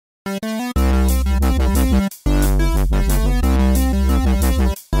Hi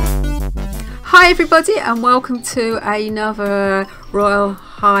everybody, and welcome to another Royale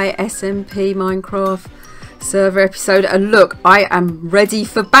High SMP Minecraft server episode. And look, I am ready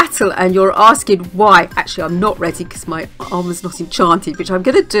for battle, and you're asking why. Actually, I'm not ready because my armor's not enchanted, which I'm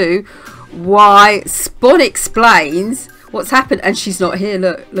going to do why Spon explains what's happened. And she's not here.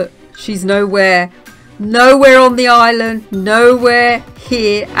 Look, she's nowhere on the island, nowhere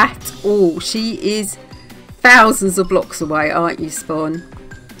here at all. She is thousands of blocks away, aren't you, Spon?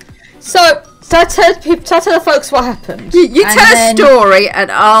 So I tell the folks what happened. You tell a story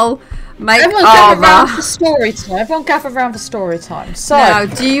and I'll make armor. Everyone gather around for story time. So now,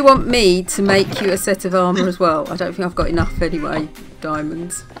 do you want me to make you a set of armor as well? I don't think I've got enough anyway.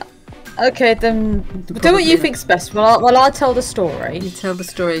 Diamonds. Okay, then do what you think's best. Well, I'll tell the story. You tell the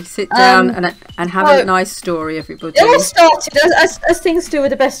story. Sit down and have a nice story, everybody. It all started as things do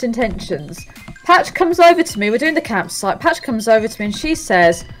with the best intentions. Patch comes over to me. We're doing the campsite. Patch comes over to me and she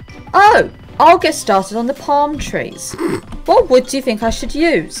says, "Oh, I'll get started on the palm trees. What wood do you think I should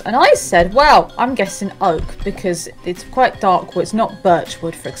use?" And I said, well, I'm guessing oak because it's quite dark wood. It's not birch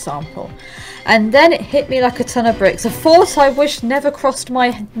wood, for example. And then it hit me like a ton of bricks. A thought I wish never crossed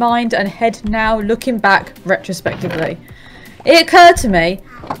my mind and head now, looking back retrospectively. It occurred to me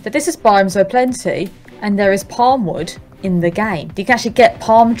that this is Biomes O'Plenty and there is palm wood in the game. You can actually get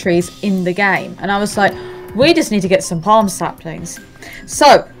palm trees in the game. And I was like, we just need to get some palm saplings.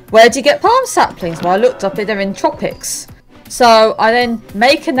 So, where do you get palm saplings? Well, I looked up, they're in tropics. So I then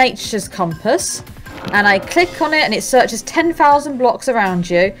make a nature's compass and I click on it and it searches 10,000 blocks around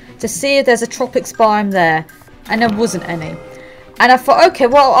you to see if there's a tropics biome there. And there wasn't any. And I thought, okay,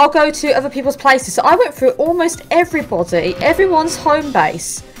 well, I'll go to other people's places. So I went through almost everyone's home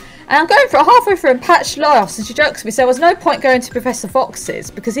base. And I'm going for halfway through and Patch laughs and she jokes with me. So there was no point going to Professor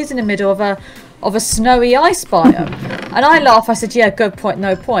Fox's because he's in the middle of a snowy ice biome. And I laugh, I said, yeah, good point,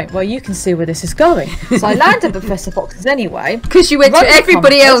 no point. Well, you can see where this is going. So I landed at Professor Fox's anyway. Because you went to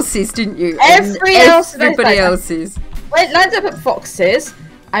everybody else's, didn't you? Everybody else's. Landed up at Fox's.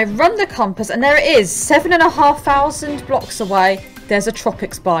 I run the compass and there it is, 7,500 blocks away. There's a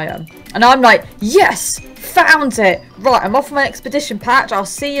tropics biome. And I'm like, yes, found it. Right, I'm off on my expedition, Patch. I'll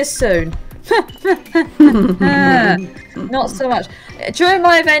see you soon. Not so much. During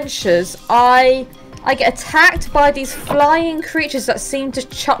my adventures, I get attacked by these flying creatures that seem to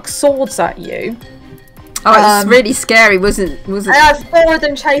chuck swords at you. Oh, it's really scary, wasn't it? I had 4 of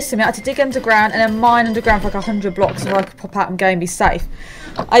them chasing me. I had to dig underground and then mine underground for like 100 blocks so I could pop out and go and be safe.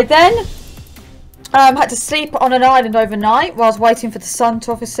 I then had to sleep on an island overnight while I was waiting for the sun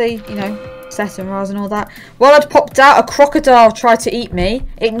to obviously, you know, set and rise and all that. While I'd popped out, a crocodile tried to eat me.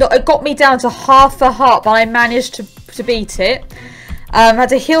 It got me down to half a heart, but I managed to beat it. Had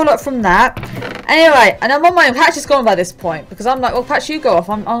to heal up from that. Anyway, and I'm on my own. Patch is gone by this point because I'm like, well, Patch, you go off.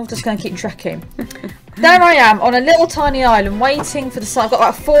 I'm just going to keep trekking. There I am on a little tiny island waiting for the sun. I've got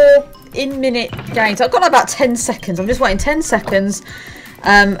like 4 in-minute gains. I've got about 10 seconds. I'm just waiting 10 seconds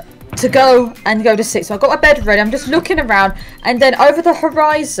to go to sleep. So I've got my bed ready. I'm just looking around, and then over the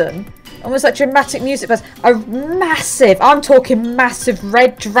horizon, almost like dramatic music, but a massive, I'm talking massive,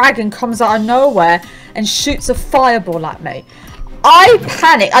 red dragon comes out of nowhere and shoots a fireball at me. I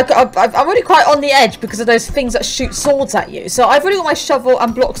panic. I'm already quite on the edge because of those things that shoot swords at you. So I've already got my shovel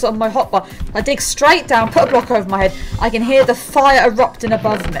and blocks on my hotbar. I dig straight down, put a block over my head. I can hear the fire erupting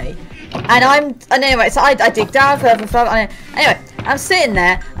above me. And anyway, so I dig down further. Anyway, I'm sitting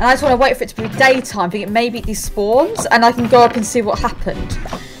there and I just want to wait for it to be daytime, thinking maybe it despawns and I can go up and see what happened.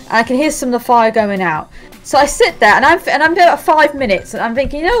 And I can hear some of the fire going out. So I sit there and I'm there about 5 minutes and I'm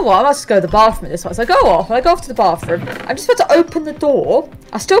thinking, you know what, I must go to the bathroom at this point. So I go off to the bathroom. I'm just about to open the door.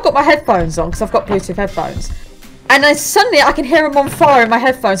 I still got my headphones on because I've got Bluetooth headphones. And then suddenly I can hear them on fire in my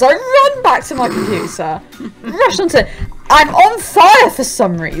headphones. So I run back to my computer, rush onto it. I'm on fire for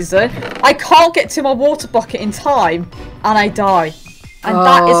some reason. I can't get to my water bucket in time and I die. And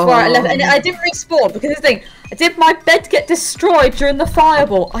that is where I left. And I didn't respawn because the thing, did my bed get destroyed during the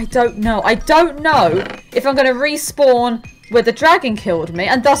fireball? I don't know. I don't know if I'm going to respawn where the dragon killed me.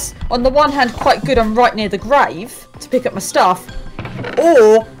 And thus, on the one hand, quite good, I'm right near the grave to pick up my stuff.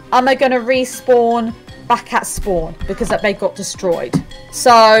 Or am I going to respawn back at spawn because that bed got destroyed?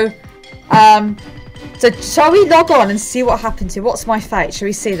 So, so shall we log on and see what happened to? What's my fate? Shall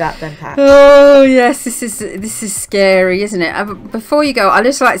we see that then, Pat? Oh yes, this is scary, isn't it? Before you go, I'd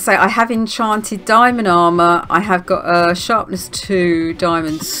just like to say I have enchanted diamond armor. I have got a sharpness 2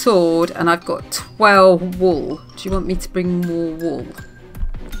 diamond sword, and I've got 12 wool. Do you want me to bring more wool?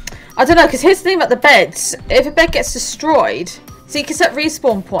 I don't know, because here's the thing about the beds. If a bed gets destroyed, So you can set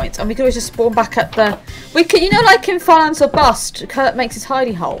respawn points, and we can always just spawn back at the... We could, you know, like in Finds or Bust, Kurt makes his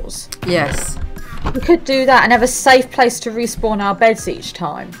hidey holes. Yes. We could do that and have a safe place to respawn our beds each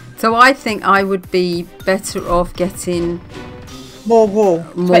time. So I think I would be better off getting... More wool.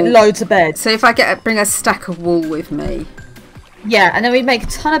 To make loads of beds. So if I bring a stack of wool with me. Yeah, and then we make a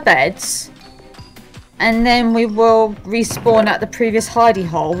ton of beds. And then we will respawn at the previous hidey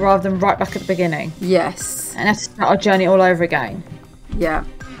hole rather than right back at the beginning. Yes. And have to start our journey all over again. Yeah.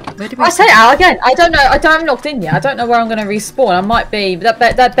 I say Al again. I don't know. I'm locked in yet. I don't know where I'm going to respawn. I might be. That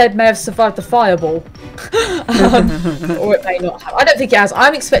bed may have survived the fireball, or it may not have. I don't think it has.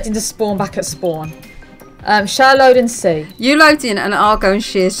 I'm expecting to spawn back at spawn. Shall I load and see? You load in, and I'll go and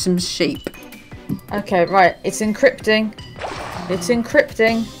shear some sheep. Okay, right. It's encrypting. It's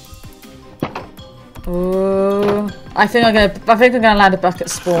encrypting. Oh, I think I'm gonna land a back at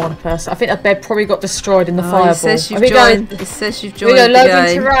spawn. Person, I think that bed probably got destroyed in the fireball. It says you've joined. It says you've joined. We go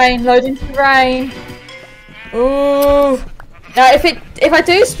loading terrain. Loading terrain. Ooh. Now, if I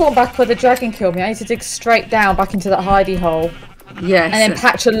do spawn back where the dragon killed me, I need to dig straight down back into that hidey hole. Yes. And then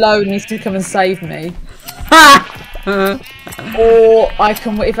Patch alone needs to come and save me. Or I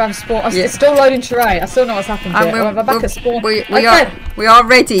can, if I'm spawn, it's still loading terrain. I still know what's happened to it. I'm back at spawn. We are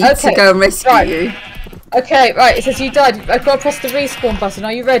ready to go and rescue you. Okay, right. It says you died. I've got to press the respawn button.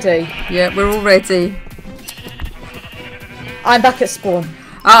 Are you ready? Yeah, we're all ready. I'm back at spawn.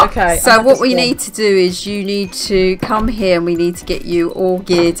 Okay. So what we need to do is you need to come here and we need to get you all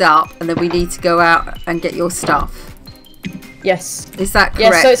geared up, and then we need to go out and get your stuff. Yes. Is that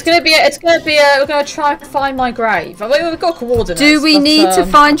correct? Yeah, so it's going to be we're going to try and find my grave. We've got coordinates. Do we need to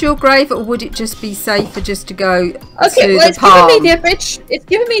find your grave, or would it just be safer just to go to it's the palm? It's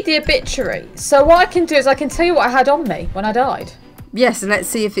giving me the obituary. So what I can do is I can tell you what I had on me when I died. Yes, and let's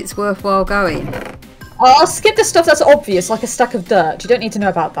see if it's worthwhile going. I'll skip the stuff that's obvious, like a stack of dirt. You don't need to know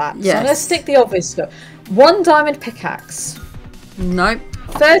about that. Yes. So I'm going to stick the obvious stuff. 1 diamond pickaxe. Nope.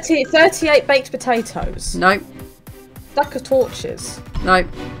 38 baked potatoes. Nope. Stack of torches. Nope.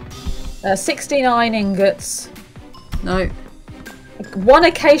 69 ingots. Nope. 1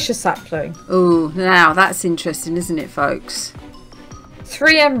 acacia sapling. Ooh, now that's interesting, isn't it, folks?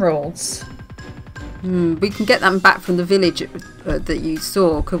 3 emeralds. We can get them back from the village that you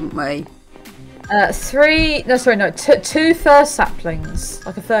saw, couldn't we? 2 fir saplings,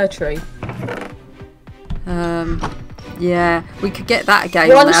 like a fir tree. Yeah, we could get that again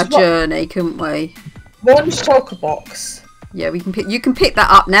on our journey, couldn't we? 1 shulker box. Yeah, we can pick. You can pick that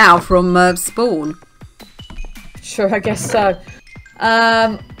up now from Spawn. Sure, I guess so.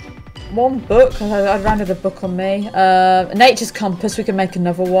 1 book. I rounded a book on me. Nature's compass. We can make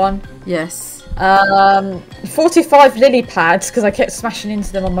another one. Yes. 45 lily pads because I kept smashing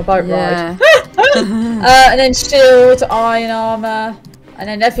into them on my boat ride. And then shield, iron armor, and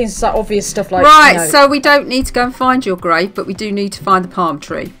then everything's like obvious stuff like. Right. So we don't need to go and find your grave, but we do need to find the palm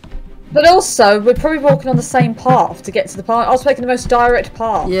tree. But also, we're probably walking on the same path to get to the palm. I was taking the most direct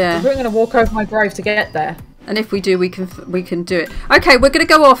path. Yeah. We're going to walk over my grave to get there. And if we do, we can do it. Okay, we're going to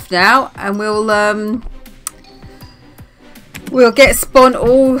go off now, and we'll get Spon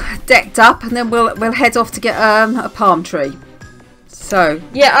all decked up, and then we'll head off to get a palm tree. So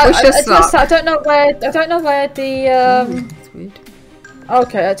yeah, I don't know where the That's weird.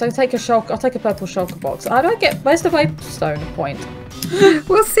 Okay, I'll take a purple shulker box. How do I get? Where's the waystone point?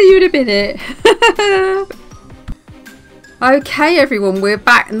 We'll see you in a minute. Okay, everyone, we're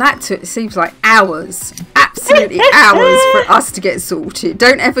back, and that took, it seems like hours, absolutely hours for us to get sorted.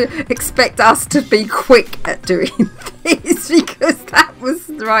 Don't ever expect us to be quick at doing this, because that was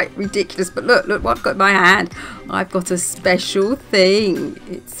right ridiculous. But look what I've got in my hand. I've got a special thing.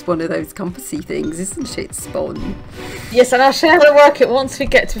 It's one of those compassy things, isn't it, Spawn? Yes, and I'll share how to work it once we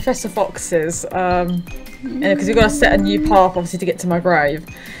get to Professor Fox's, because we've got to set a new path, obviously, to get to my grave.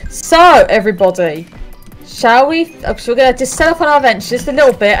 So, everybody, shall we? Because we're going to just set off on our adventure just a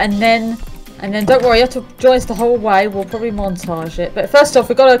little bit, and then don't worry, you have to join us the whole way. We'll probably montage it. But first off,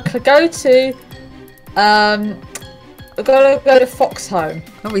 we've got to go to Fox Home.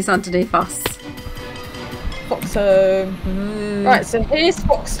 Oh, he's underneath us. Fox Home. Right, so here's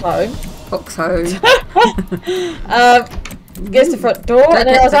Fox Home. Fox Home. Gets the front door, and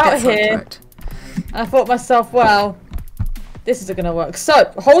then I was out here. And I thought to myself, well, this isn't going to work.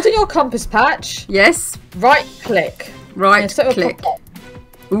 So, holding your compass patch. Yes. Right click. Right click.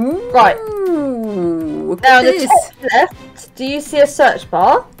 Ooh. Right. Now, in the top left, do you see a search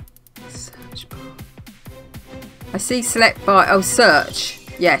bar? Search bar. I see select bar. Oh, search.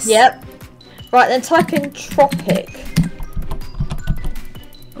 Yes. Yep. Right, then type in tropic.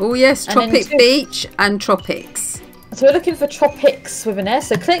 Oh, yes. Tropic beach and tropics. So we're looking for tropics with an S.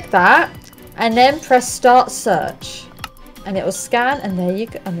 So click that, and then press start search, and it will scan. And there you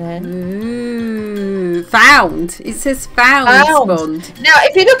go. And then found. It says found. Spon. Now,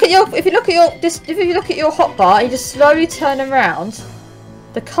 if you look at your hotbar, you just slowly turn around.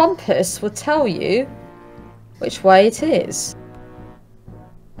 The compass will tell you which way it is.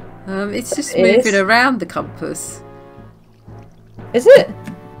 It's just moving around the compass. Is it?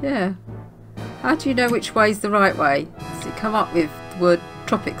 Yeah. How do you know which way is the right way? Does it come up with the word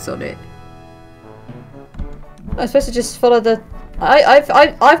tropics on it? I'm supposed to just follow the. I've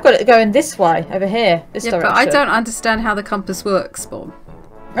got it going this way over here. This direction. But I don't understand how the compass works, Spon.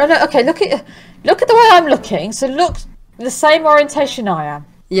 Oh, no, okay. Look at the way I'm looking. So look the same orientation I am.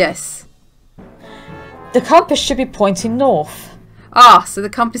 Yes. The compass should be pointing north. Ah, so the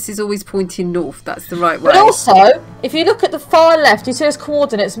compass is always pointing north. That's the right way. But also, if you look at the far left, you see those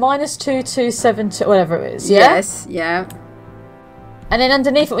coordinates -2272, whatever it is. Yeah? Yes. Yeah. And then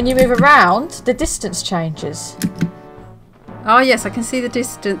underneath it, when you move around, the distance changes. Oh yes, I can see the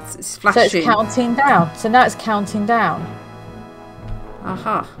distance. It's flashing. So it's counting down. So now it's counting down.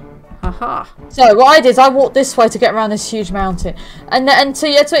 Aha. Aha. So what I did is I walked this way to get around this huge mountain. And so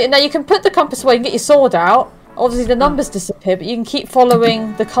now you can put the compass away and get your sword out. Obviously the numbers disappear, but you can keep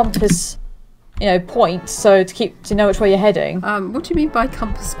following the compass, points. So to know which way you're heading. What do you mean by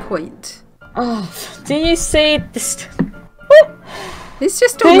compass point? Oh, do you see this? It's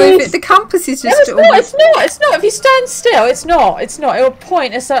just all moving. The compass is just It's not. If you stand still, it's not. It will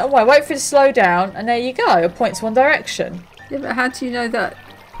point a certain way. Wait for it to slow down, and there you go. It points one direction. Yeah, but how do you know that?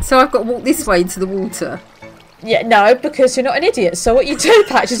 So I've got to walk this way into the water. Yeah, no, because you're not an idiot. So what you do,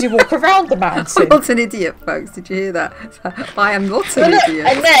 Patch, is you walk around the mountain. I'm not an idiot, folks. Did you hear that? I am not an idiot.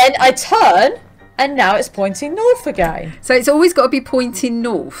 And then I turn, and now it's pointing north again. So it's always got to be pointing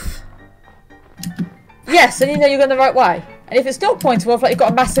north. Yes, and you know you're going the right way. And if it's not pointing north, like you've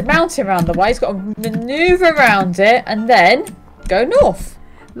got a massive mountain around the way, you've got to manoeuvre around it and then go north.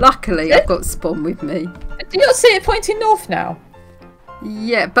 Luckily, I've got Spon with me. Do you not see it pointing north now?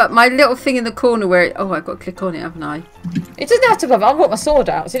 Yeah, but my little thing in the corner where it... Oh, I've got to click on it, haven't I? It doesn't have to, brother. I've got my sword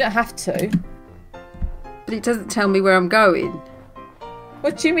out, so you don't have to. But it doesn't tell me where I'm going.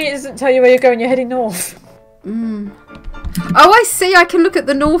 What do you mean it doesn't tell you where you're going? You're heading north. Oh, I see. I can look at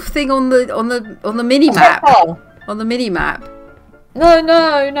the north thing on the mini map. On the mini map. No.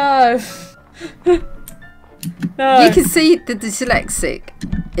 No. You can see the dyslexic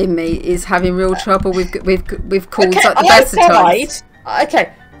in me is having real trouble with calls at the best of times. Okay,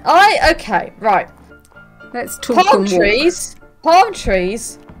 right. Let's talk Palm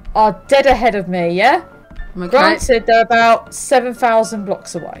trees are dead ahead of me, yeah? Okay. Granted, they're about 7,000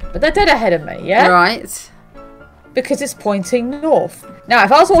 blocks away, but they're dead ahead of me, yeah? Right. Because it's pointing north. Now,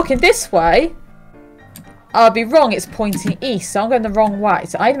 if I was walking this way, I'd be wrong. It's pointing east, so I'm going the wrong way.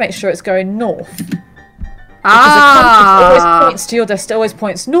 So I need to make sure it's going north. Because the compass always points to your desk, always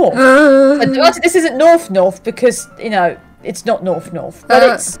points north. But this isn't north because, it's not north. But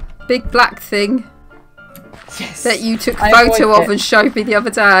it's... Big black thing. Yes. That you took a photo of and showed me the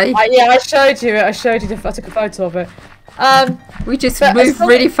other day. Yeah, I showed you it. I took a photo of it. We just moved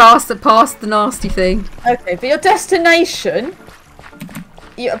really fast past the nasty thing. Okay, but your destination...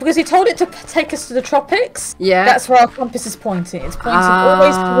 because he told it to take us to the tropics. Yeah. That's where our compass is pointing. It's pointing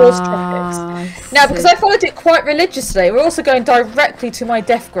always towards tropics. Now, because I followed it quite religiously, we're also going directly to my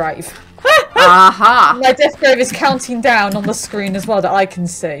death grave. Aha! My death grave is counting down on the screen as well that I can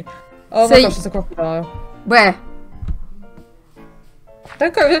see. Oh my gosh, there's a crocodile. Where?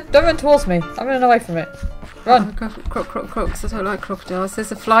 Don't run towards me. I'm running away from it. Run. Crocs. I don't like crocodiles.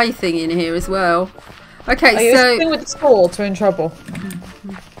 There's a fly thing in here as well. Okay, so... You're with the sword, we're in trouble.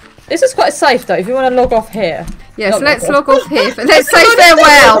 This is quite safe though, if you want to log off here. Yes, let's log off here. Let's say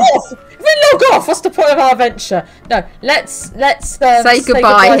farewell. If we log off, what's the point of our adventure? No, let's say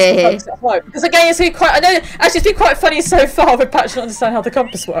goodbye here. Because again, it's been quite. I know actually it's been quite funny so far with Patch not understand how the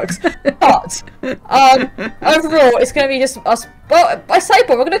compass works. But overall, it's going to be just us. Well, I say,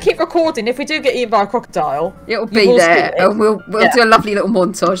 but we're going to keep recording. If we do get eaten by a crocodile, it'll be there, and we'll do a lovely little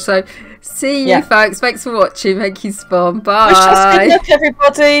montage. So. See you, folks. Thanks for watching. Thank you, Spon. Bye. Wish us good luck,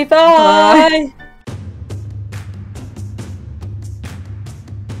 everybody. Bye.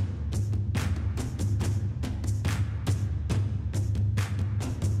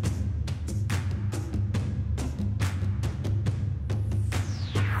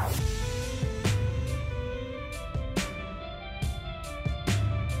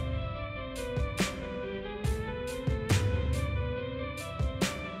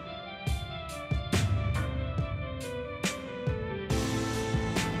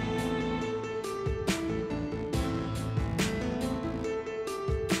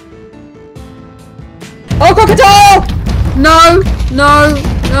 a door! No, no,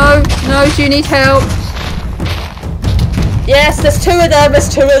 no, no, do you need help? Yes, there's 2 of them, there's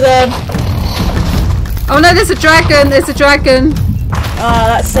 2 of them. Oh no, there's a dragon, there's a dragon. Ah,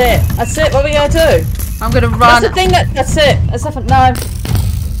 that's it. That's it, what are we going to do? I'm going to run. That's the thing that's it. There's nothing, no.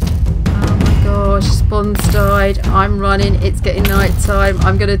 Oh my gosh, Spon's died. I'm running, it's getting night time.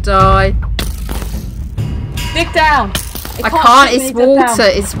 I'm going to die. Dig down. I can't, it's water,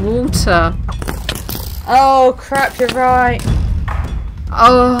 it's water. Oh crap, you're right.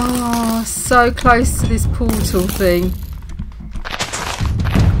 Oh, so close to this portal thing.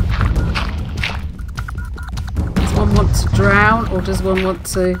 Does one want to drown or does one want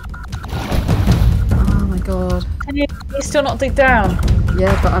to... Oh my god. Can you still not dig down?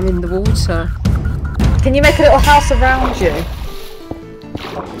 Yeah, but I'm in the water. Can you make a little house around you?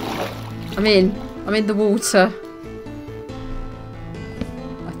 I'm in the water.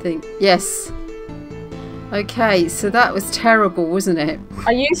 I think, yes. Okay, so that was terrible, wasn't it?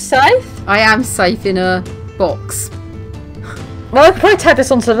 Are you safe? I am safe in a box. Well, I could probably tag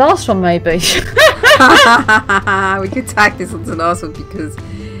this onto the last one, maybe. We could tag this onto the last one because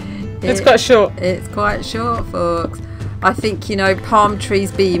it's quite short. It's quite short, folks. I think, you know, palm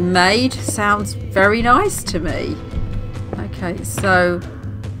trees being made sounds very nice to me. Okay, so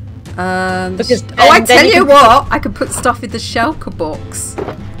because I tell you what, I could put stuff in the shulker box.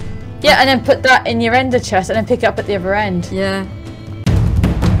 Yeah, and then put that in your ender chest and then pick it up at the other end. Yeah.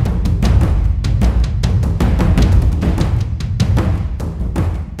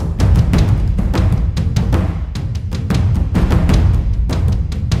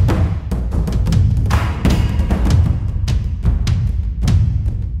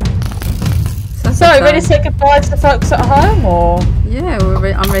 So, ready to say goodbye to the folks at home, or? Yeah,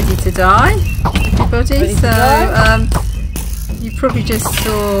 I'm ready to die, everybody. You probably just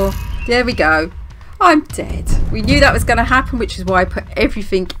saw... There we go. I'm dead. We knew that was going to happen, which is why I put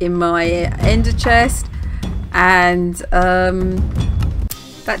everything in my ender chest. And that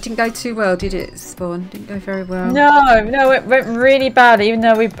didn't go too well, did it, Spawn? Didn't go very well. No, it went really bad. Even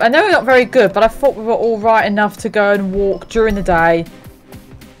though I know we're not very good, but I thought we were all right enough to go and walk during the day.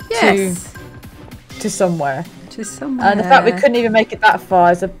 Yes. To somewhere. To somewhere. And the fact we couldn't even make it that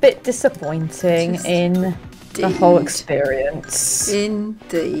far is a bit disappointing in the whole experience.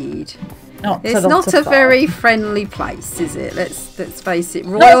 Indeed. It's not a very friendly place, is it? Let's face it.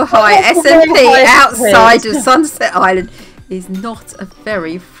 Royale High SMP outside of Sunset Island is not a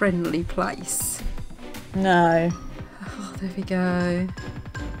very friendly place. No. Oh, there we go.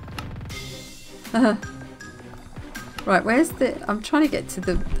 Right, where's the... I'm trying to get to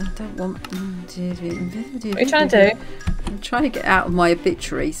the... I don't want... What are you trying to do? I'm trying to get out of my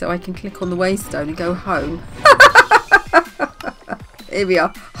obituary so I can click on the waystone and go home. Here we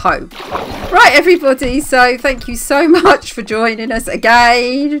are, home. Right, everybody, so thank you so much for joining us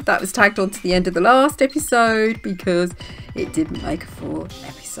again. That was tagged on to the end of the last episode because it didn't make a full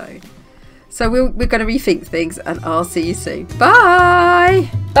episode. So we're going to rethink things and I'll see you soon.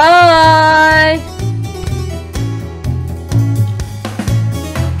 Bye! Bye!